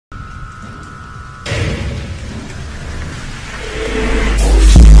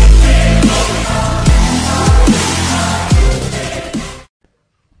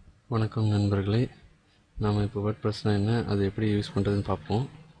வணக்கம் நண்பர்களே, நாம் இப்போ வேர்ட்ப்ரெஸ்னால் என்ன, அது எப்படி யூஸ் பண்ணுறதுன்னு பார்ப்போம்.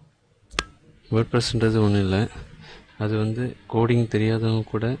 வேர்ட்ப்ரெஸ்ன்றது ஒன்றும் இல்லை, அது கோடிங் தெரியாதவங்க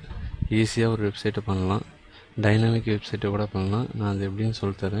கூட ஈஸியாக ஒரு வெப்சைட்டை பண்ணலாம், டைனாமிக் வெப்சைட்டை கூட பண்ணலாம். நான் அது எப்படின்னு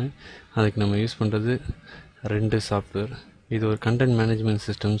சொல்லித்தரேன். அதுக்கு நம்ம யூஸ் பண்ணுறது 2 சாஃப்ட்வேர். இது ஒரு கண்டென்ட் மேனேஜ்மெண்ட்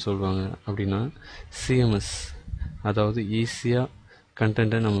சிஸ்டம்னு சொல்லுவாங்க. அப்படின்னா சிஎம்எஸ், அதாவது ஈஸியாக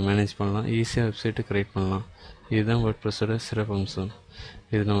கண்டென்ட்டை நம்ம மேனேஜ் பண்ணலாம், ஈஸியாக வெப்சைட்டை க்ரியேட் பண்ணலாம். இதுதான் வேர்ட்ப்ரெஸ்ஸோட சிறப்பம்சம்.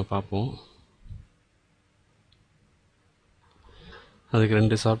 இது நம்ம பார்ப்போம். அதுக்கு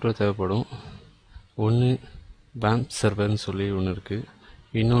 2 சாஃப்ட்வேர் தேவைப்படும். ஒன்று வேம்ப் சர்வர்னு சொல்லி ஒன்று இருக்குது,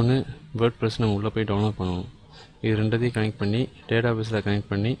 இன்னொன்று வேர்ட்ப்ரெஸ் நம்ம உள்ளே போய் டவுன்லோட் பண்ணணும். இது ரெண்டத்தையும் கனெக்ட் பண்ணி டேட்டாபேஸில்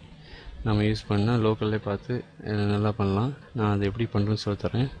கனெக்ட் பண்ணி நம்ம யூஸ் பண்ணால் லோக்கல்லே பார்த்து நல்லா பண்ணலாம். நான் அதை எப்படி பண்ணுறேன்னு சொல்லி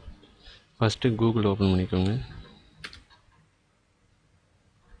தரேன். ஃபஸ்ட்டு கூகுள் ஓப்பன் பண்ணிக்கோங்க.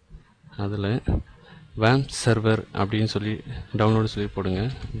 அதில் வேம்ப் சர்வர் அப்படின்னு சொல்லி டவுன்லோடு சொல்லி போடுங்க.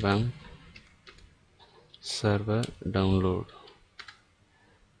 வேம்ப் சர்வர் டவுன்லோட்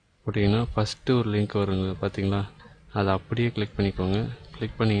போட்டிங்கன்னா ஃபஸ்ட்டு ஒரு லிங்க் வருங்க, பார்த்தீங்களா? அதை அப்படியே கிளிக் பண்ணிக்கோங்க.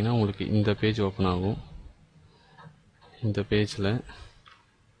 கிளிக் பண்ணிங்கன்னா உங்களுக்கு இந்த பேஜ் ஓப்பன் ஆகும். இந்த பேஜில்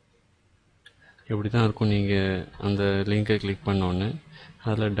எப்படி தான் இருக்கும். நீங்கள் அந்த லிங்கை கிளிக் பண்ணோன்னே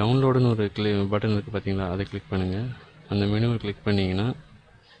அதில் டவுன்லோடுன்னு ஒரு பட்டன் இருக்குது, பார்த்தீங்களா? அதை கிளிக் பண்ணுங்கள். அந்த மெனுவை கிளிக் பண்ணிங்கன்னா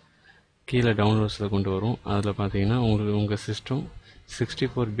கீழே டவுன்லோட்ஸில் கொண்டு வரும். அதில் பார்த்தீங்கன்னா உங்கள் சிஸ்டம்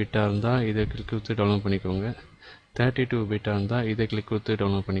 64 பிட்டாக இருந்தால் இதை கிளிக் கொடுத்து டவுன்லோட் பண்ணிக்கோங்க. 32 பிட்டாக இருந்தால் இதை கிளிக் கொடுத்து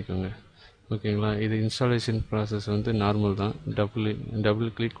டவுன்லோட் பண்ணிக்கோங்க. ஓகேங்களா? இது இன்ஸ்டாலேஷன் ப்ராசஸ் நார்மல் தான். டபுள்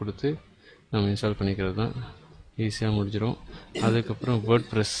கிளிக் கொடுத்து நம்ம இன்ஸ்டால் பண்ணிக்கிறது தான், ஈஸியாக முடிஞ்சிடும். அதுக்கப்புறம்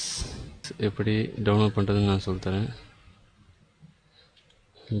வேர்ட்ப்ரெஸ் எப்படி டவுன்லோட் பண்ணுறதுன்னு நான் சொல்லித்தரேன்.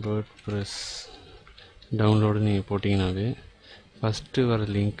 வேர்ட்ப்ரெஸ் டவுன்லோடு நீங்கள் போட்டிங்கன்னாவே ஃபஸ்ட்டு வர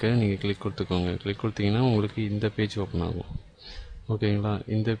லிங்க்கை நீங்கள் கிளிக் கொடுத்துக்கோங்க. கிளிக் கொடுத்தீங்கன்னா உங்களுக்கு இந்த பேஜ் ஓப்பன் ஆகும். ஓகேங்களா?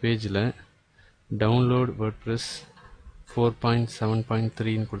 இந்த பேஜில் டவுன்லோட் வேர்ட்ப்ரெஸ்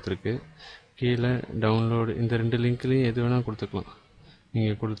 4.7.3ன்னு கொடுத்துருக்கு. கீழே டவுன்லோடு இந்த 2 லிங்க்லேயும் எது வேணால் கொடுத்துக்கலாம்.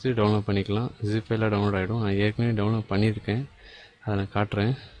 நீங்கள் கொடுத்து டவுன்லோட் பண்ணிக்கலாம். ஜிப் ஃபைலாக டவுன்லோட் ஆகிடும். நான் ஏற்கனவே டவுன்லோட் பண்ணியிருக்கேன், அதை நான்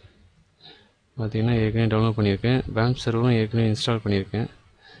காட்டுறேன். பார்த்தீங்கன்னா ஏற்கனவே டவுன்லோட் பண்ணியிருக்கேன். வேம்ப் சர்வரும் ஏற்கனவே இன்ஸ்டால் பண்ணியிருக்கேன்.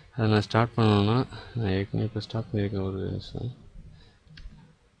 அதை நான் ஸ்டார்ட் பண்ணணுன்னா நான் ஏற்கனவே இப்போ ஸ்டார்ட் பண்ணியிருக்கேன். ஒரு நிமிஷம்.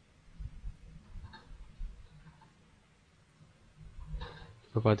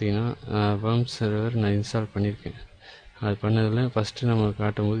 இப்போ பார்த்தீங்கன்னா வேம்ப் சர்வர் நான் இன்ஸ்டால் பண்ணியிருக்கேன். அது பண்ணதில் ஃபஸ்ட்டு நம்ம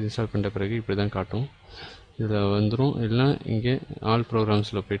காட்டும்போது இன்ஸ்டால் பண்ணுற பிறகு இப்படி தான் காட்டும். இதில் வந்துடும். இல்லைனா இங்கே ஆல்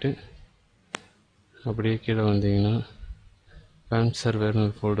ப்ரோக்ராம்ஸில் போய்ட்டு அப்படியே கீழே வந்தீங்கன்னா வேம்ப் சர்வர்னு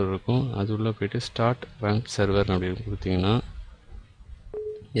ஒரு ஃபோல்டர் இருக்கும். அது உள்ளே போய்ட்டு ஸ்டார்ட் வேம்ப் சர்வர் அப்படின்னு கொடுத்தீங்கன்னா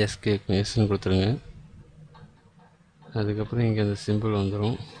எஸ்ன்னு கொடுத்துருங்க. அதுக்கப்புறம் இங்கே அந்த சிம்பிள்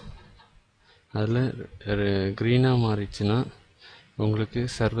வந்துடும். அதில் க்ரீனாக மாறிடுச்சுன்னா உங்களுக்கு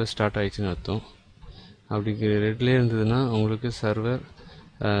சர்வர் ஸ்டார்ட் ஆகிடுச்சின்னு அர்த்தம். அப்படி ரெட்லேயே இருந்ததுன்னா உங்களுக்கு சர்வர்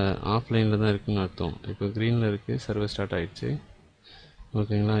ஆஃப்லைனில் தான் இருக்குதுன்னு அர்த்தம். இப்போ க்ரீனில் இருக்குது, சர்வர் ஸ்டார்ட் ஆகிடுச்சு.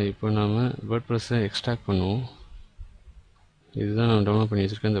 ஓகேங்களா? இப்போ நாம் வேர்ட்ப்ரெஸ்ஸை எக்ஸ்ட்ராக்ட் பண்ணுவோம். இதுதான் நான் டவுன்லோட் பண்ணி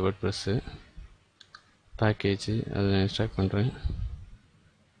வச்சுருக்கேன், இந்த வேர்ட்ப்ரெஸ்ஸு பேக்கேஜ். அதை நான் எக்ஸ்ட்ராக்ட் பண்ணுறேன்.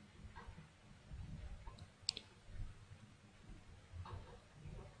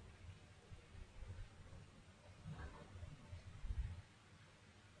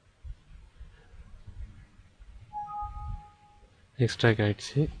 எக்ஸ்ட்ராக்ட்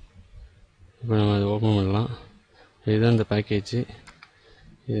ஆகிடுச்சு. இப்போ நம்ம அதை ஓப்பன் பண்ணலாம். இதுதான் இந்த பேக்கேஜ்,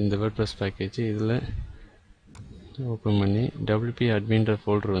 இந்த வேர்ட்ப்ரெஸ் பேக்கேஜ். இதில் ஓப்பன் பண்ணி WP அட்மின்ற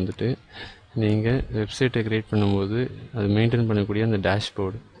ஃபோல்டர் நீங்கள் வெப்சைட்டை க்ரியேட் பண்ணும்போது அது மெயின்டைன் பண்ணக்கூடிய அந்த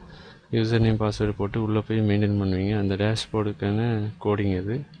டேஷ்போர்டு, யூசர் நேம் பாஸ்வேர்டு போட்டு உள்ளே போய் மெயின்டைன் பண்ணுவீங்க. அந்த டேஷ்போர்டுக்கான கோடிங்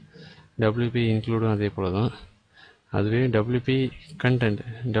இது. WP இன்க்ளூடும் அதே போல் தான். அதுவே WP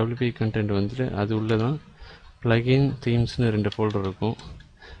கண்டென்ட் அது உள்ளே தான் ப்ளகின் தீம்ஸ்னு 2 ஃபோல்டர் இருக்கும்.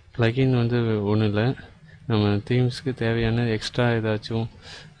 ப்ளகின் ஒன்றும் இல்லை, நம்ம தீம்ஸ்க்கு தேவையான எக்ஸ்ட்ரா ஏதாச்சும்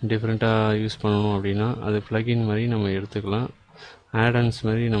டிஃப்ரெண்ட்டாக யூஸ் பண்ணணும் அப்படின்னா அது ப்ளகின் மாதிரி நம்ம எடுத்துக்கலாம். ஆட்-ஆன்ஸ்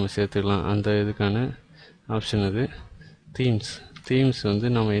மாதிரி நம்ம சேர்த்துக்கலாம். அந்த இதுக்கான ஆப்ஷன் அது. தீம்ஸ்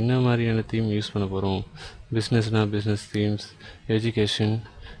நம்ம என்ன மாதிரியான தீம் யூஸ் பண்ண போகிறோம். பிஸ்னஸ்னால் பிஸ்னஸ் தீம்ஸ், எஜுகேஷன்,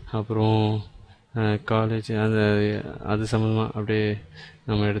 அப்புறம் காலேஜ், அது சம்மந்தமாக அப்படியே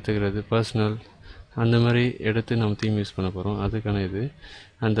நம்ம எடுத்துக்கிறது, பர்சனல், அந்த மாதிரி எடுத்து நம்ம தீம் யூஸ் பண்ண போகிறோம். அதுக்கான இது.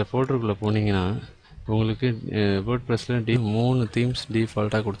 அந்த ஃபோல்டருக்குள்ளே போனீங்கன்னா உங்களுக்கு வேர்ட்ப்ரெஸ்ஸில் 3 தீம்ஸ்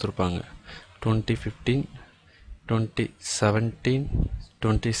டிஃபால்ட்டாக கொடுத்துருப்பாங்க. 2015, 2017,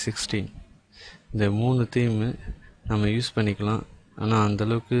 2016. இந்த 3 தீமு நம்ம யூஸ் பண்ணிக்கலாம். ஆனால்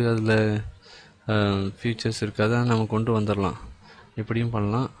அந்தளவுக்கு அதில் ஃபீச்சர்ஸ் இருக்காது. நம்ம கொண்டு வந்துடலாம், எப்படியும்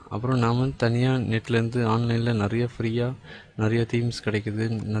பண்ணலாம். அப்புறம் நாம் தனியாக நெட்லேருந்து ஆன்லைனில் நிறைய ஃப்ரீயாக நிறைய தீம்ஸ் கிடைக்குது,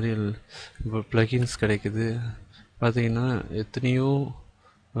 நிறைய ப்ளகின்ஸ் கிடைக்குது. பார்த்திங்கன்னா எத்தனையோ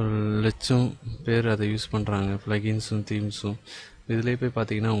ஒரு லட்சம் பேர் அதை யூஸ் பண்ணுறாங்க, ப்ளகின்ஸும் தீம்ஸும். இதிலே போய்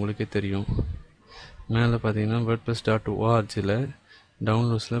பார்த்திங்கன்னா உங்களுக்கே தெரியும். மேலே பார்த்தீங்கன்னா wordpress.orgல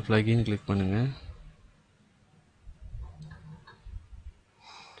டவுன்லோட்ஸில் ப்ளகின் கிளிக் பண்ணுங்கள்.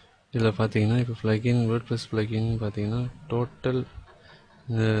 இதில் பார்த்தீங்கன்னா இப்போ வேர்ட்ப்ரெஸ் ப்ளகின் பார்த்தீங்கன்னா டோட்டல்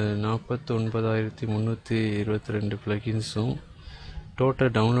 49,322 ப்ளகின்ஸும்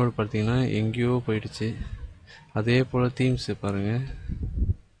டோட்டல் டவுன்லோட் பார்த்தீங்கன்னா எங்கேயோ போயிடுச்சு. அதே போல் தீம்ஸ் பாருங்கள்,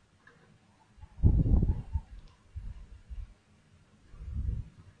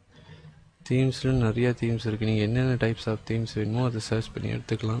 தீம்ஸில் நிறையா தீம்ஸ் இருக்குது. நீங்கள் என்னென்ன டைப்ஸ் ஆஃப் தீம்ஸ் வேணுமோ அதை சர்ச் பண்ணி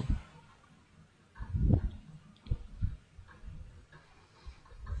எடுத்துக்கலாம்.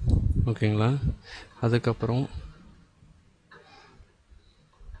 ஓகேங்களா? அதுக்கப்புறம்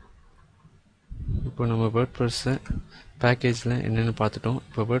இப்போ நம்ம வேர்ட்ப்ரெஸ்ஸை பேக்கேஜில் என்னென்னு பார்த்துட்டோம்.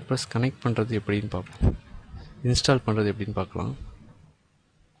 இப்போ வேர்ட்ப்ரெஸ் கனெக்ட் பண்ணுறது எப்படின்னு பார்ப்போம், இன்ஸ்டால் பண்ணுறது எப்படின்னு பார்க்கலாம்.